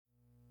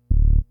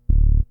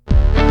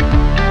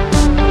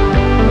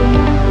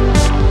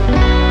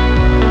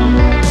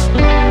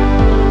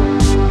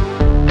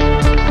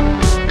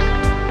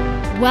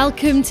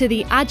Welcome to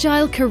the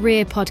Agile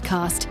Career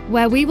Podcast,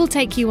 where we will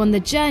take you on the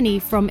journey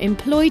from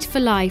employed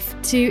for life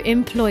to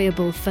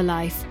employable for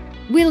life.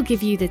 We'll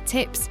give you the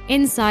tips,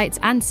 insights,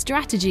 and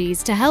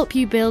strategies to help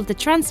you build the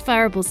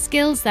transferable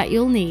skills that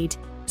you'll need.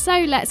 So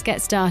let's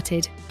get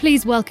started.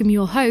 Please welcome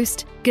your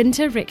host,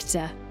 Gunter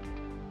Richter.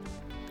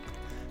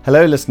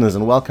 Hello listeners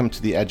and welcome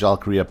to the Agile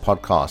Career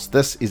Podcast.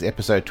 This is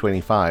episode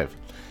 25.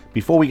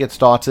 Before we get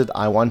started,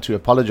 I want to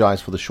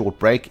apologize for the short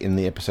break in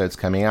the episodes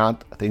coming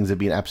out. Things have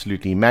been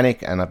absolutely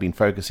manic and I've been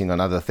focusing on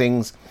other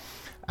things,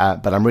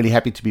 but I'm really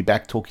happy to be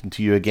back talking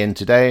to you again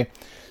today.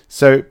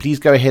 So please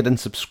go ahead and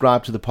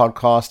subscribe to the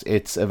podcast.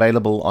 It's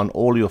available on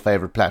all your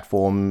favorite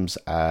platforms.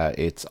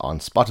 It's on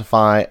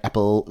Spotify,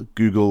 Apple,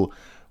 Google,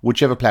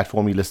 whichever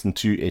platform you listen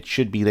to, it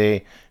should be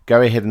there.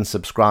 Go ahead and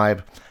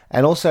subscribe.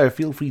 And also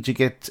feel free to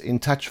get in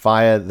touch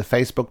via the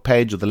Facebook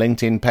page or the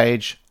LinkedIn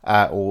page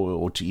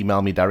or to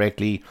email me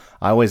directly.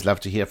 I always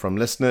love to hear from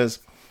listeners.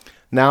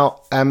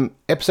 Now,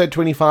 episode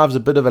 25 is a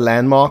bit of a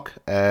landmark.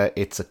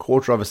 It's a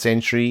quarter of a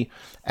century.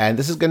 And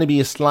this is going to be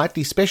a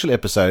slightly special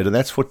episode, and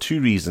that's for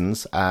two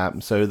reasons.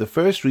 So the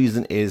first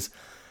reason is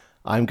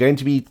I'm going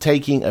to be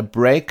taking a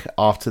break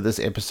after this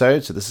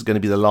episode. So this is going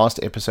to be the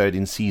last episode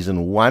in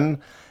season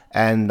 1.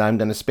 And I'm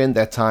going to spend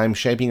that time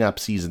shaping up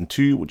season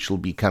 2, which will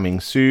be coming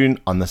soon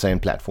on the same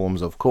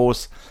platforms, of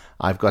course.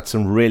 I've got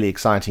some really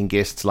exciting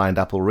guests lined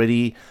up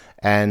already.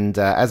 And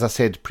as I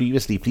said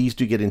previously, please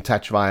do get in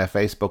touch via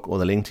Facebook or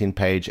the LinkedIn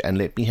page and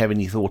let me have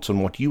any thoughts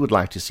on what you would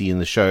like to see in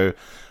the show,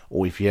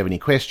 or if you have any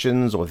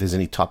questions, or if there's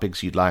any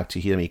topics you'd like to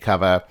hear me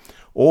cover,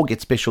 or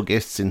get special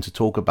guests in to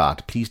talk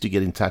about. Please do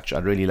get in touch.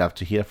 I'd really love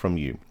to hear from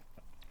you.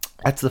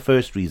 That's the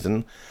first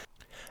reason.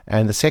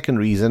 And the second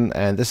reason,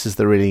 and this is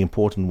the really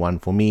important one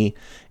for me,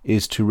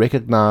 is to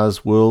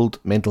recognize World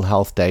Mental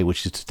Health Day,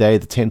 which is today,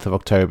 the 10th of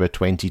October,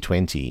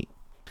 2020.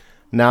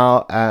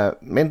 Now,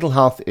 mental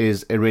health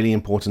is a really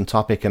important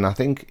topic, and I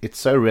think it's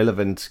so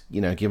relevant,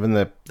 given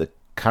the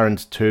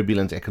current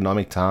turbulent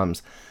economic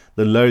times,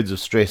 the loads of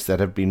stress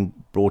that have been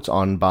brought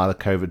on by the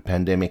COVID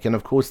pandemic. And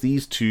of course,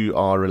 these two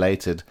are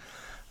related.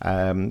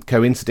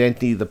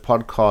 Coincidentally, this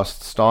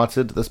podcast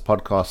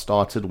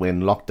started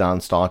when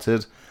lockdown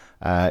started.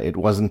 It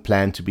wasn't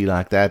planned to be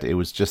like that. It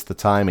was just the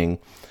timing.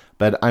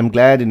 But I'm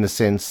glad in the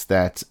sense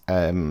that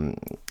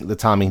the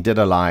timing did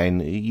align.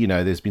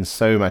 There's been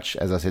so much,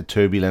 as I said,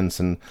 turbulence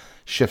and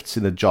shifts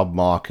in the job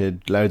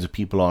market. Loads of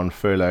people are on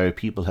furlough.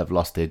 People have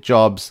lost their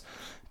jobs.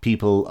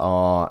 People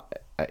are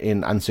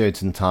in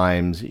uncertain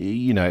times.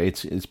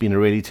 It's been a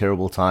really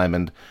terrible time.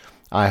 And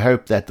I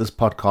hope that this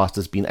podcast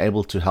has been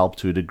able to help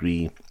to a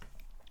degree.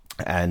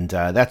 And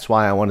that's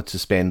why I wanted to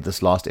spend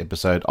this last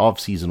episode of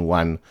season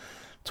 1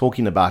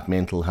 talking about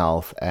mental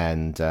health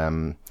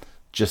and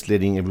just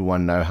letting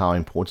everyone know how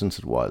important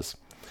it was.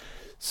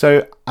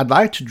 So I'd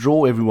like to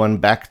draw everyone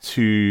back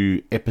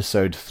to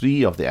episode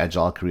 3 of the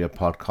Agile Career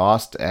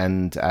Podcast.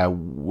 And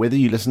whether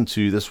you listen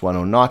to this one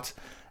or not,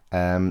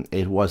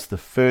 it was the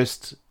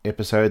first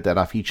episode that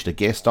I featured a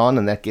guest on,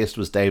 and that guest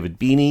was David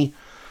Beanie.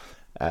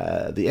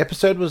 The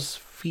episode was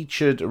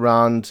featured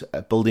around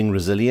building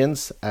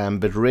resilience,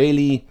 but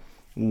really,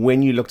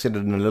 when you looked at it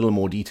in a little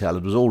more detail,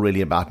 it was all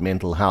really about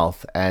mental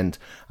health. And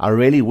I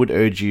really would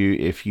urge you,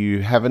 if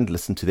you haven't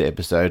listened to the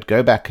episode,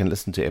 go back and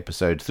listen to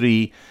episode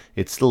 3.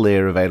 It's still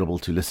there, available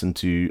to listen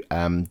to.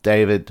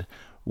 David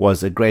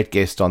was a great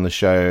guest on the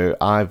show.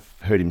 I've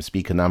heard him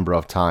speak a number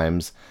of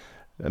times.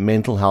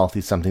 Mental health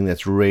is something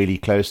that's really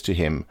close to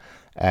him.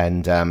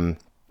 And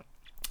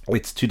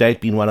it's to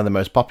date been one of the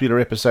most popular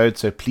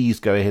episodes, so please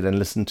go ahead and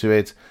listen to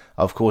it.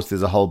 Of course,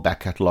 there's a whole back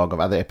catalogue of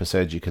other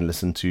episodes you can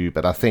listen to,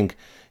 but I think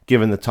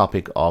given the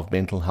topic of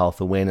Mental Health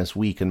Awareness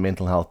Week and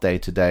Mental Health Day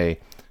today,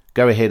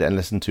 go ahead and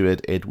listen to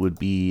it. It would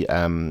be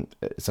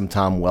some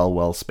time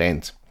well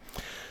spent.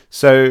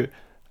 So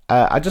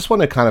I just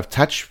want to kind of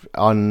touch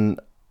on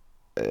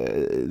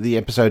the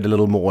episode a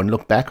little more and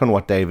look back on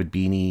what David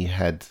Beanie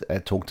had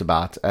talked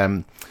about.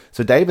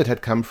 So David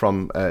had come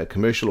from a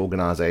commercial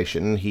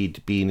organization.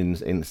 He'd been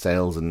in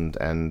sales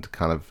and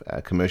kind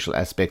of commercial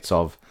aspects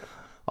of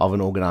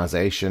an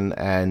organization,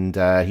 and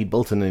he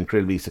built an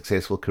incredibly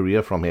successful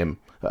career for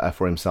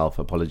himself.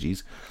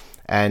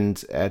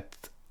 And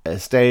at a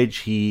stage,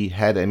 he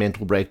had a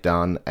mental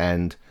breakdown,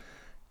 and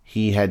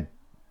he had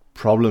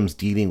problems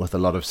dealing with a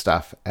lot of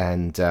stuff.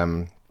 And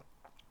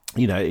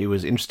it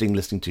was interesting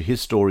listening to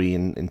his story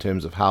in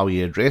terms of how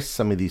he addressed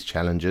some of these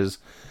challenges.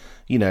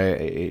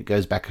 It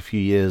goes back a few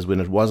years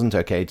when it wasn't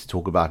okay to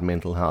talk about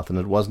mental health, and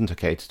it wasn't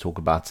okay to talk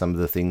about some of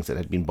the things that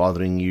had been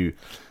bothering you,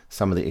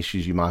 some of the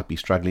issues you might be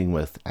struggling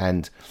with.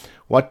 And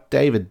what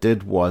David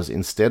did was,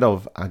 instead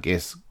of, I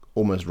guess,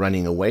 almost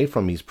running away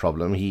from his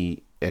problem,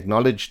 he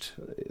acknowledged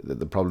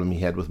the problem he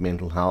had with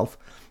mental health,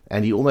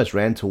 and he almost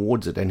ran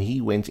towards it, and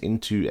he went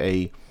into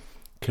a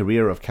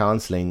career of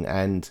counseling.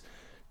 And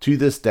to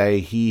this day,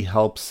 he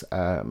helps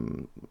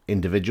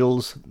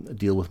individuals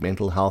deal with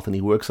mental health, and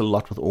he works a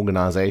lot with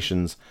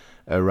organizations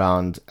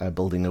around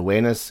building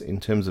awareness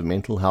in terms of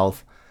mental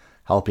health,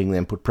 helping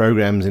them put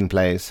programs in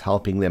place,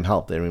 helping them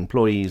help their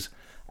employees,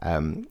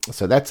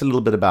 So that's a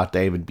little bit about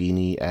David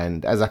Beeney,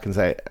 and as I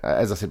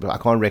said, I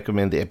can't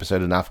recommend the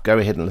episode enough. Go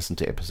ahead and listen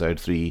to episode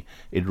 3.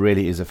 It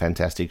really is a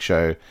fantastic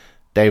show.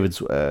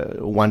 David's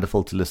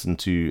wonderful to listen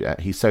to.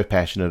 He's so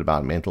passionate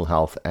about mental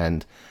health,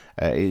 and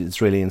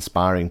it's really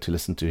inspiring to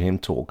listen to him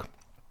talk.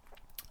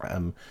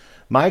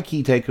 My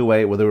key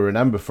takeaway, well, there were a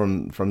number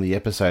from the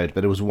episode,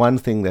 but it was one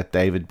thing that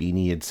David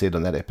Beeney had said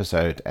on that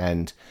episode,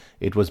 and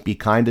it was be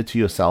kinder to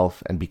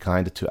yourself and be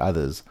kinder to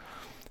others.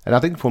 And I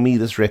think for me,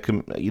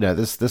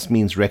 this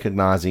means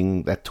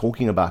recognizing that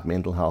talking about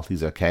mental health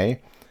is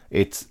okay.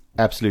 It's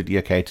absolutely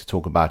okay to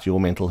talk about your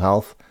mental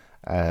health.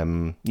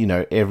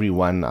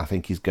 Everyone, I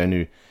think, is going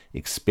to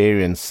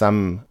experience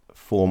some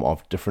form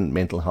of different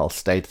mental health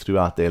state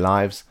throughout their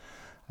lives.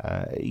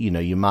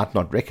 You might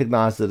not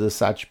recognize it as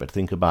such, but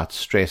think about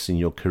stress in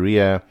your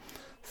career.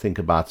 Think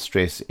about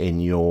stress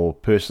in your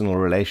personal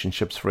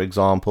relationships, for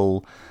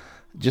example.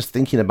 Just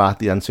thinking about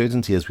the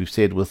uncertainty, as we've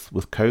said, with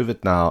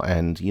COVID now,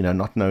 and,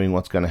 not knowing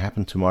what's going to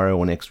happen tomorrow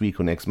or next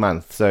week or next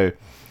month. So,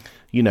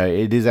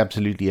 it is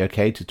absolutely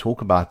okay to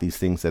talk about these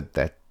things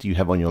that you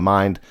have on your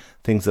mind,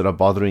 things that are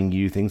bothering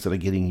you, things that are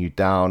getting you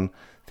down,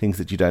 things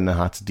that you don't know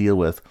how to deal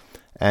with.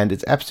 And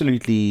it's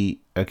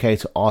absolutely okay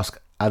to ask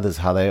others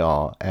how they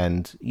are,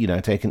 and,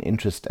 take an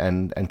interest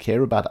and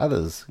care about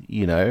others.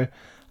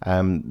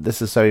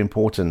 This is so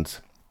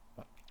important.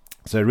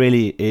 So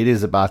really, it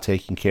is about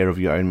taking care of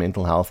your own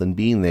mental health and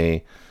being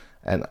there,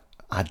 and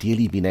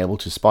ideally being able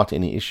to spot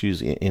any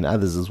issues in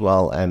others as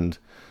well, and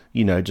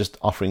just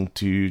offering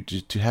to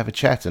have a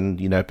chat, and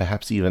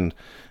perhaps even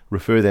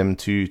refer them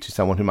to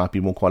someone who might be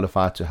more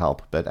qualified to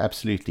help. But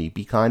absolutely,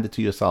 be kinder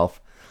to yourself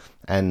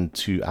and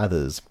to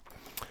others.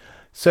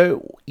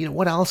 So,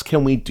 what else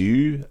can we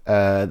do?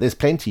 There's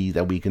plenty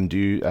that we can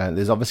do.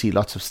 There's obviously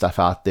lots of stuff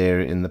out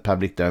there in the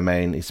public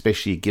domain,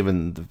 especially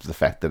given the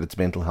fact that it's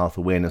Mental Health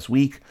Awareness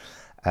Week.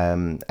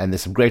 And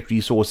there's some great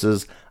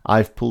resources.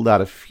 I've pulled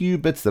out a few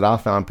bits that I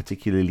found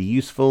particularly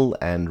useful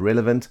and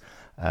relevant.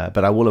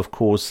 But I will, of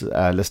course,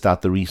 list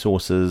out the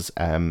resources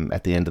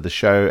at the end of the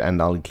show, and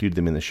I'll include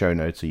them in the show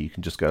notes so you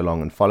can just go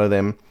along and follow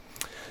them.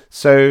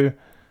 So,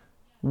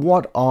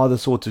 what are the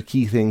sorts of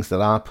key things that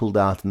I pulled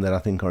out and that I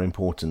think are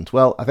important?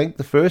 Well, I think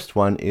the first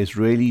one is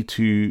really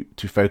to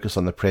focus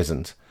on the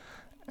present.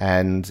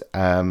 And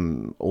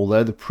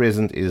although the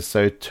present is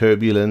so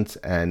turbulent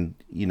and,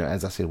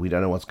 as I said, we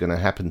don't know what's going to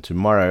happen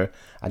tomorrow,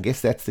 I guess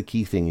that's the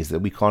key thing, is that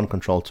we can't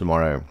control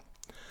tomorrow.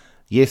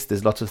 Yes,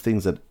 there's lots of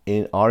things that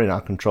are in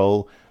our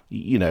control.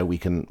 We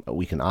can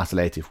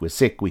isolate if we're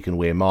sick, we can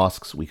wear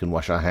masks, we can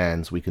wash our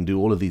hands, we can do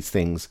all of these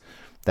things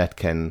that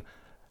can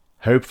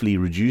hopefully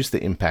reduce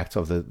the impact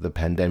of the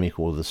pandemic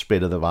or the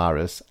spread of the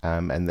virus,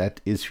 and that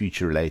is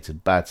future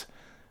related, but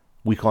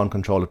we can't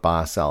control it by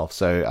ourselves.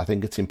 So I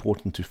think it's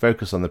important to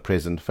focus on the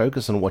present,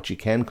 focus on what you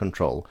can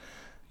control.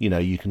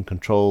 You can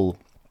control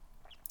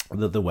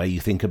the way you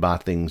think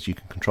about things, you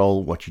can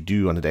control what you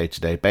do on a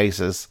day-to-day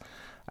basis,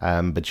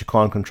 but you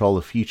can't control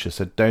the future.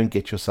 So don't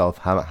get yourself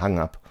hung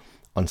up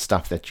on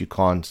stuff that you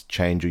can't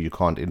change or you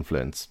can't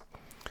influence.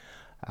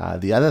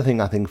 The other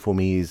thing I think for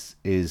me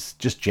is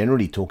just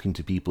generally talking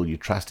to people you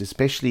trust,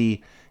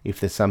 especially if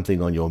there's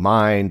something on your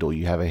mind or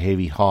you have a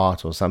heavy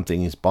heart or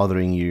something is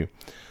bothering you.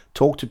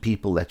 Talk to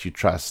people that you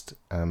trust.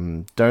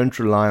 Don't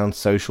rely on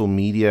social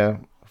media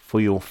for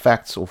your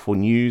facts or for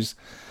news.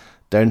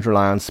 Don't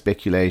rely on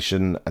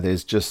speculation.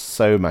 There's just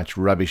so much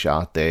rubbish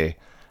out there.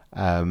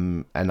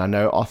 And I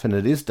know often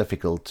it is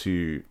difficult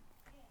to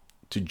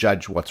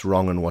judge what's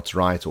wrong and what's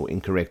right or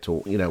incorrect, or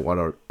what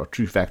are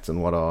true facts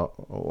and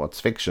what's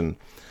fiction.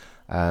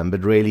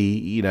 But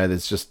really,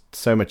 there's just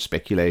so much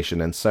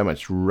speculation and so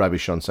much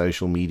rubbish on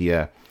social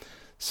media.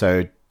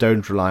 So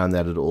don't rely on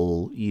that at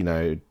all.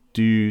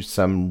 Do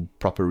some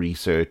proper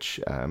research.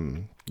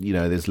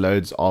 There's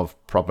loads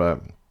of proper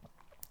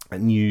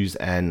news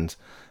and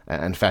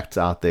facts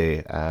out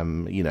there.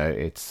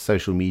 It's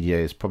social media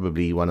is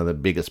probably one of the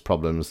biggest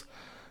problems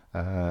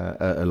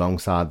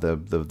alongside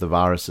the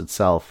virus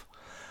itself.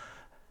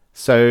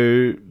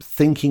 So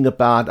thinking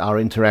about our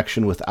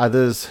interaction with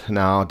others,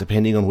 now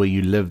depending on where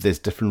you live, there's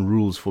different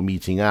rules for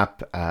meeting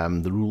up.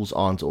 The rules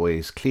aren't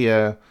always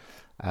clear.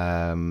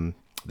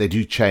 They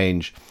do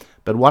change.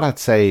 But what I'd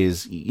say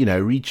is,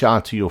 reach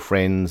out to your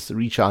friends,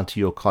 reach out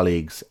to your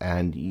colleagues,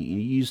 and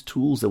use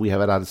tools that we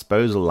have at our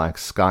disposal like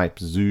Skype,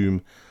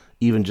 Zoom,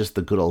 even just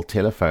the good old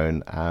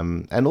telephone,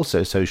 and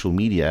also social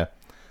media.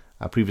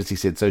 I previously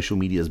said social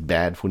media is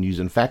bad for news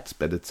and facts,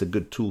 but it's a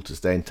good tool to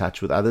stay in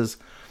touch with others.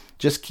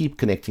 Just keep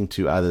connecting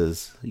to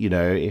others.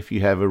 If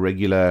you have a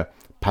regular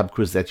pub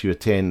quiz that you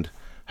attend,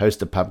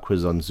 host a pub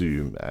quiz on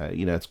Zoom.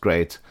 It's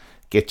great.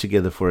 Get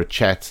together for a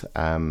chat,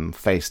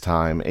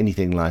 FaceTime,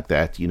 anything like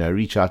that.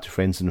 Reach out to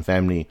friends and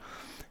family,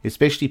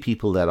 especially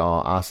people that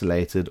are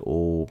isolated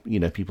or,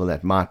 people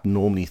that might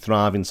normally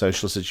thrive in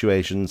social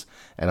situations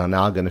and are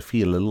now going to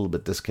feel a little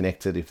bit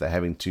disconnected if they're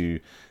having to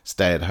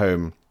stay at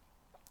home.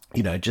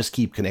 Just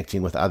keep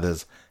connecting with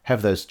others,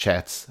 have those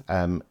chats,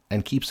 and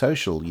keep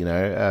social.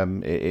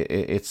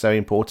 It's so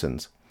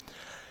important.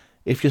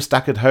 If you're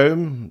stuck at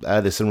home,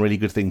 there's some really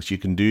good things you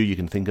can do, you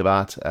can think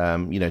about,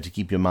 to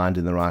keep your mind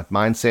in the right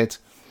mindset.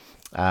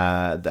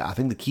 I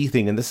think the key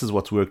thing, and this is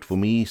what's worked for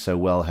me so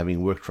well,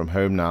 having worked from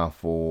home now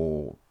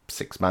for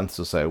 6 months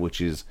or so, which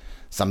is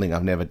something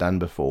I've never done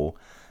before.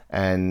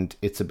 And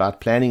it's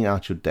about planning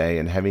out your day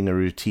and having a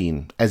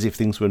routine as if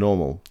things were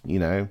normal,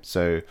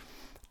 So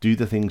do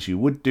the things you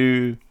would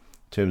do in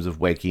terms of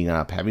waking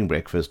up, having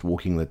breakfast,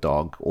 walking the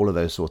dog, all of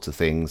those sorts of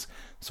things,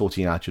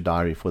 sorting out your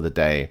diary for the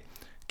day.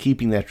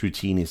 Keeping that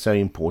routine is so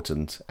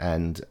important,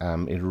 and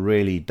it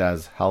really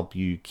does help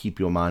you keep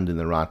your mind in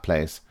the right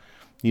place,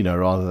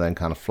 rather than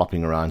kind of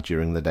flopping around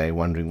during the day,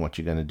 wondering what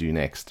you're going to do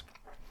next.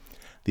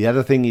 The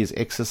other thing is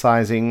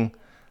exercising.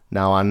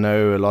 Now, I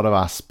know a lot of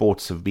our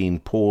sports have been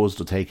paused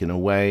or taken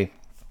away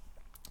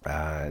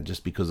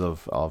just because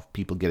of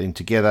people getting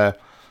together,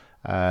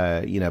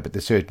 but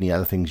there's certainly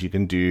other things you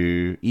can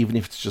do, even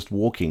if it's just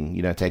walking,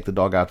 take the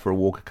dog out for a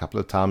walk a couple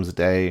of times a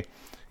day.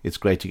 It's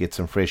great to get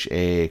some fresh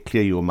air,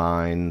 clear your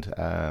mind.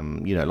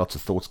 Lots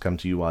of thoughts come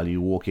to you while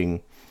you're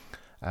walking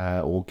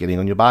or getting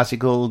on your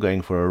bicycle,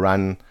 going for a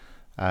run.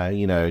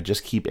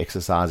 Just keep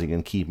exercising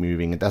and keep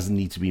moving. It doesn't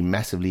need to be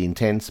massively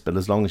intense, but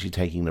as long as you're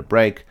taking a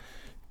break,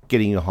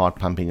 getting your heart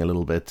pumping a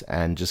little bit,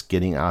 and just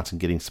getting out and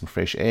getting some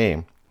fresh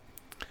air.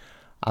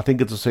 I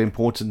think it's also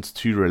important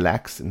to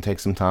relax and take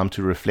some time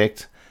to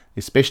reflect,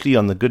 especially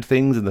on the good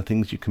things and the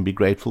things you can be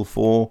grateful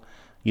for.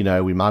 We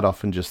might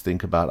often just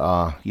think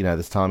about,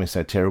 this time is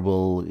so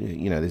terrible.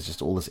 There's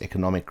just all this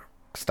economic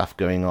stuff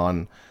going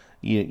on.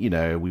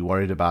 We're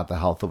worried about the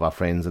health of our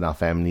friends and our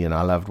family and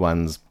our loved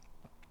ones.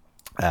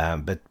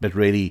 But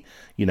really,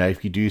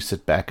 if you do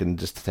sit back and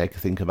just take a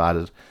think about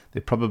it,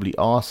 there probably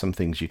are some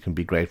things you can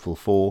be grateful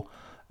for.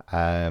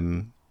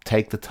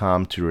 Take the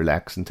time to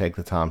relax and take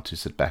the time to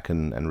sit back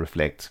and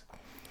reflect.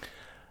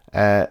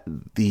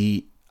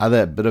 The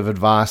other bit of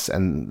advice,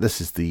 and this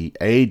is the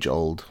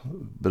age-old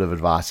bit of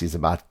advice, is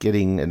about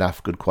getting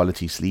enough good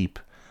quality sleep.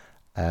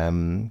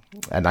 And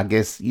I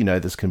guess,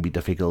 this can be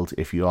difficult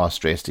if you are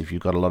stressed, if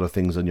you've got a lot of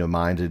things on your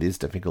mind. It is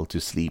difficult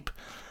to sleep.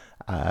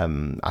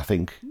 I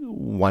think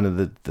one of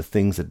the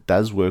things that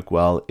does work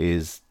well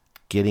is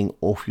getting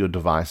off your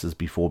devices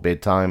before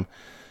bedtime.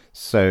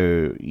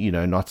 So,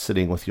 not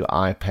sitting with your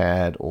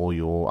iPad or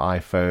your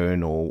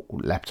iPhone or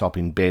laptop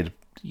in bed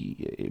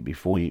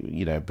before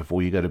you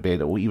go to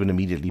bed, or even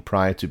immediately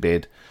prior to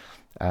bed.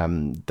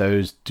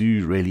 Those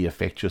do really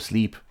affect your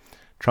sleep.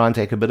 Try and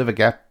take a bit of a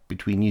gap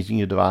between using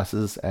your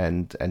devices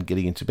and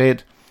getting into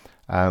bed,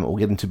 or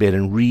get into bed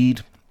and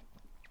read.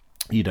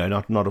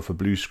 Not off a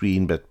blue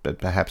screen, but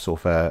perhaps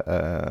off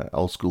a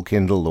old school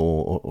Kindle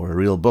or a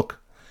real book,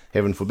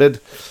 heaven forbid.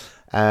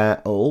 Or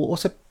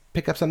also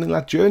pick up something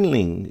like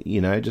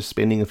journaling, just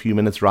spending a few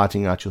minutes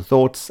writing out your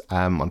thoughts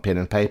on pen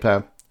and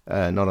paper,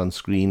 not on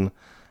screen.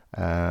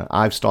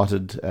 I've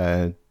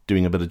started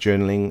doing a bit of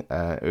journaling,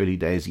 early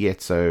days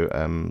yet, so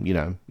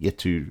yet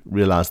to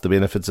realize the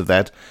benefits of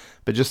that.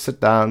 But just sit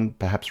down,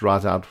 perhaps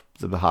write out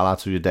the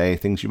highlights of your day,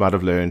 things you might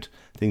have learned,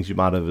 things you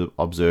might have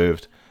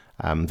observed,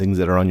 things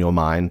that are on your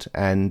mind,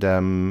 and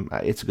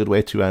it's a good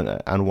way to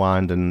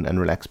unwind and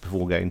relax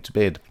before going to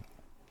bed.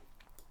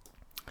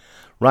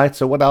 Right,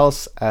 so what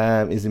else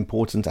is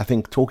important? I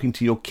think talking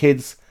to your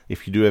kids,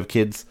 if you do have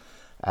kids,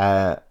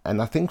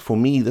 and I think for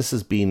me this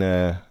has been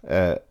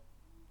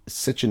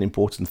such an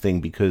important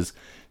thing, because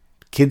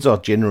kids are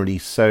generally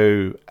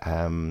so,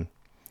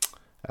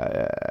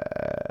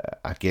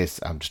 I guess,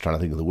 I'm just trying to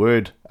think of the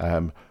word,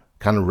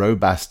 kind of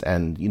robust,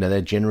 and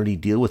they generally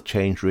deal with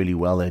change really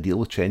well. They deal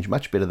with change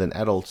much better than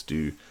adults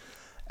do.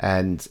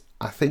 And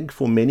I think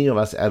for many of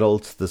us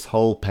adults, this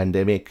whole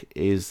pandemic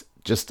is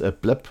just a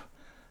blip.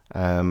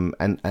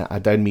 And I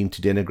don't mean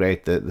to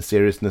denigrate the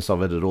seriousness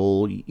of it at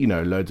all.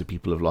 Loads of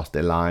people have lost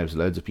their lives.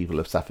 Loads of people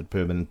have suffered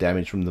permanent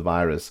damage from the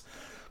virus.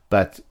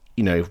 But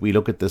if we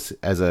look at this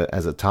as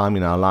a time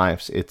in our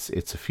lives, it's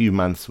a few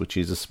months, which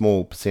is a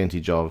small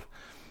percentage of,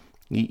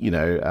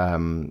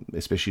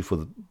 especially for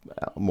the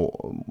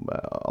more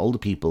older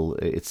people,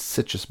 it's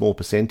such a small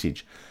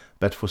percentage.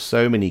 But for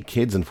so many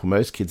kids, and for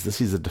most kids,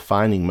 this is a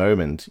defining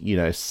moment.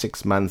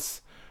 6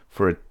 months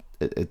for a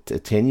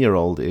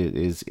 10-year-old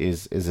is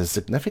a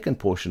significant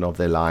portion of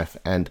their life,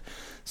 and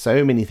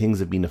so many things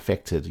have been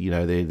affected.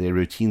 Their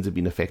routines have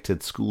been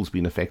affected, school's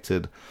been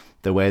affected,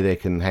 the way they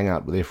can hang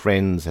out with their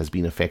friends has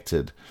been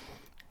affected,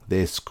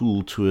 their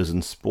school tours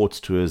and sports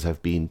tours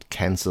have been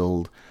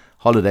cancelled,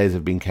 holidays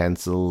have been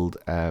cancelled.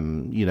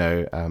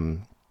 It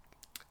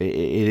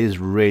is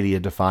really a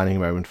defining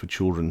moment for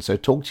children. So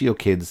talk to your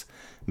kids,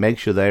 make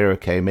sure they're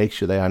okay, make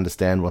sure they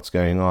understand what's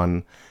going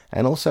on,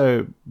 and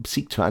also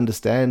seek to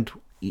understand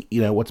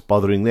what's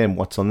bothering them,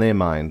 what's on their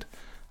mind.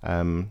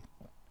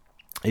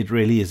 It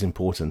really is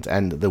important.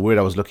 And the word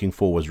I was looking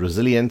for was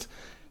resilient.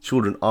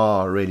 Children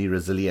are really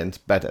resilient,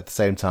 but at the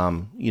same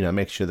time,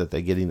 make sure that they're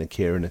getting the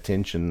care and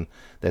attention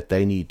that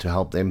they need to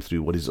help them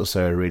through what is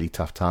also a really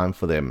tough time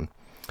for them.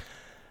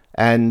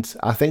 And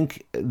I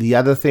think the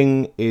other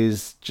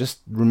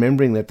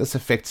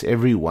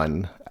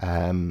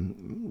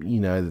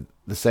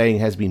the the saying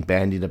has been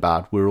bandied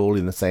about, we're all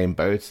in the same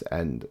boat,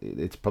 and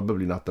it's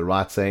probably not the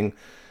right saying.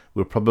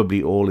 We're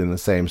probably all in the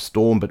same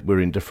storm, but we're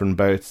in different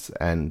boats.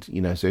 And,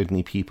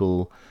 certainly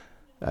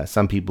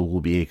some people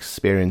will be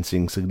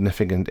experiencing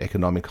significant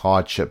economic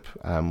hardship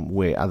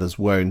where others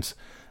won't.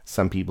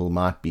 Some people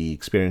might be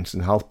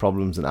experiencing health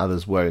problems and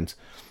others won't.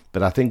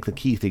 But I think the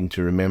key thing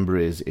to remember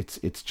is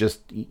it's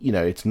just,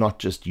 it's not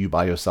just you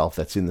by yourself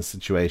that's in the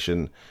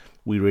situation.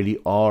 We really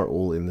are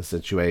all in the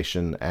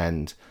situation.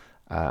 And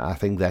I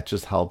think that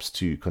just helps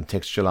to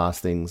contextualize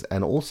things,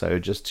 and also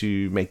just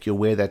to make you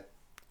aware that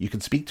you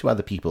can speak to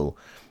other people.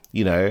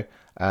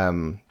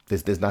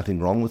 There's nothing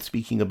wrong with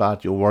speaking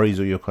about your worries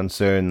or your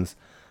concerns.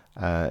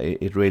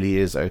 It really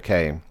is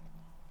okay.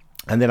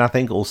 And then I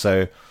think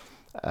also,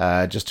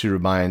 just to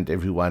remind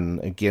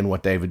everyone again,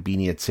 what David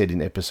Beanie had said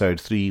in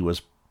episode 3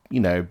 was,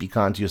 be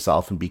kind to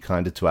yourself and be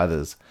kinder to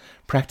others.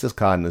 Practice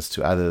kindness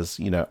to others.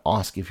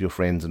 Ask if your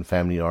friends and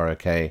family are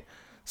okay.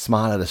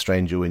 Smile at a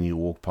stranger when you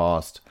walk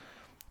past.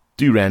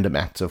 Do random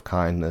acts of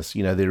kindness.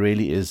 There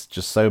really is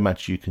just so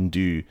much you can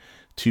do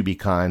to be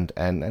kind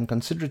and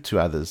considerate to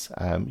others.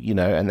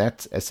 And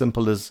that's as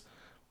simple as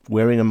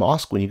wearing a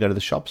mask when you go to the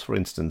shops, for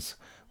instance.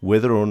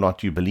 Whether or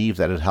not you believe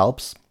that it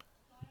helps,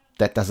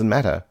 that doesn't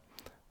matter.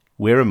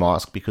 Wear a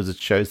mask because it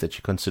shows that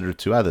you're considerate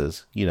to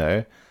others.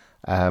 Do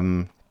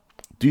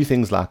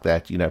things like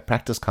that.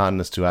 Practice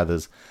kindness to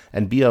others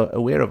and be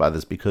aware of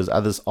others, because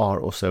others are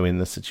also in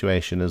this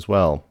situation as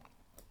well.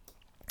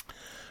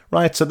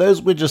 Right, so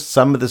those were just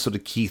some of the sort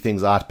of key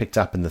things I'd picked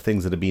up and the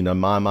things that have been on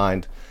my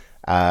mind.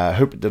 I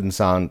hope it didn't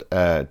sound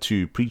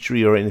too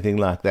preachery or anything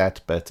like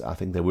that, but I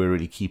think there were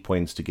really key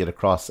points to get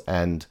across,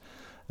 and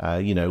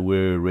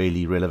were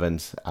really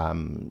relevant,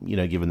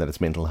 given that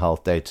it's Mental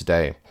Health Day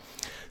today.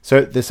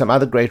 So there's some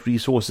other great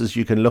resources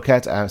you can look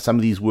at. Some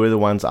of these were the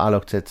ones I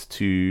looked at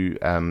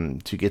to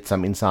get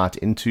some insight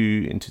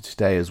into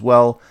today as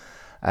well.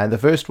 The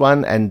first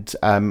one, and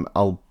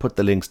I'll put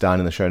the links down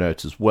in the show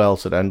notes as well,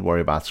 so don't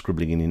worry about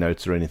scribbling any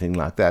notes or anything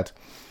like that.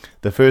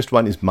 The first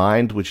one is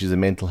Mind, which is a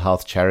mental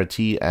health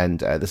charity,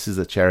 and this is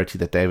a charity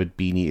that David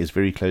Beanie is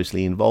very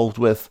closely involved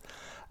with.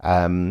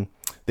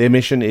 Their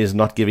mission is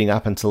not giving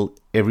up until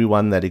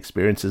everyone that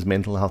experiences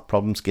mental health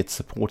problems gets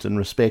support and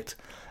respect.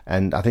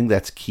 And I think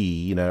that's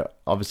key.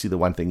 Obviously the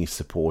one thing is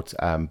support,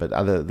 but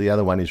the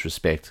other one is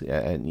respect.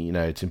 And,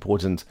 it's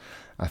important,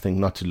 I think,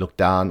 not to look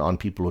down on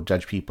people or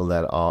judge people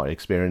that are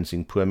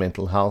experiencing poor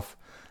mental health.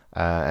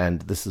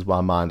 And this is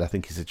why Mind, I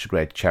think, is such a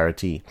great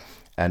charity.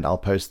 And I'll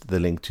post the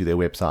link to their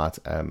website,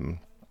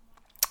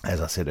 as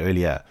I said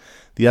earlier.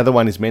 The other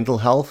one is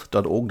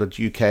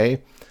mentalhealth.org.uk.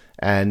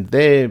 And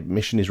their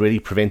mission is really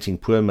preventing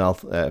poor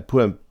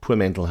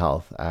mental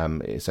health.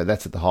 So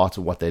that's at the heart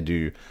of what they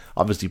do.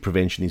 Obviously,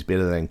 prevention is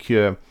better than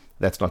cure.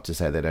 That's not to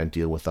say they don't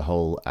deal with the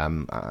whole,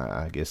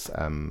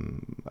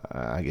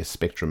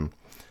 spectrum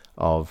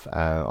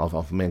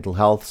of mental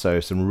health. So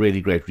some really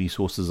great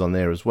resources on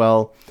there as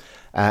well.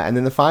 And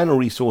then the final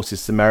resource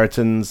is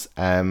Samaritans.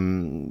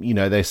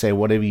 They say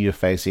whatever you're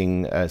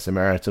facing, a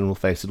Samaritan will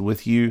face it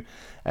with you.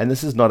 And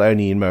this is not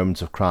only in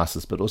moments of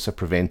crisis, but also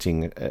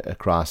preventing a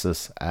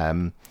crisis.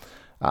 I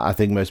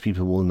think most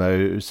people will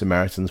know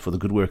Samaritans for the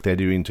good work they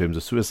do in terms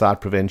of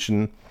suicide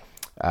prevention.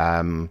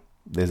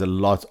 There's a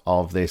lot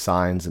of their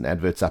signs and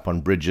adverts up on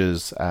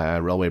bridges,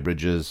 railway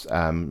bridges,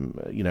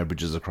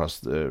 bridges across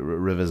the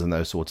rivers and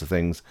those sorts of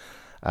things.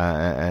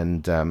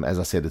 As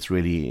I said, it's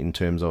really in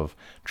terms of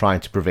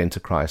trying to prevent a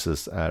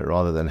crisis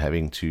rather than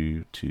having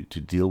to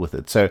deal with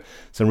it. So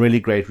some really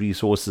great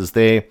resources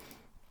there.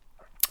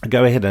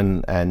 Go ahead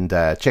and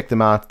check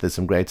them out. There's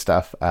some great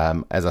stuff.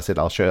 As I said,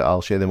 I'll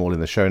share them all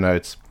in the show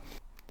notes.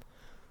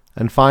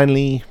 And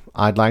finally,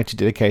 I'd like to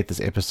dedicate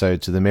this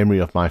episode to the memory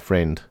of my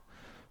friend,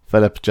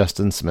 Philip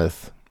Justin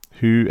Smith,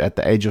 who at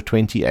the age of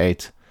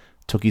 28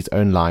 took his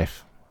own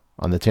life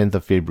on the 10th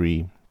of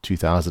February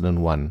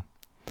 2001.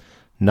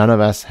 None of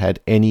us had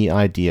any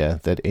idea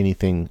that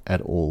anything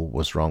at all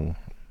was wrong.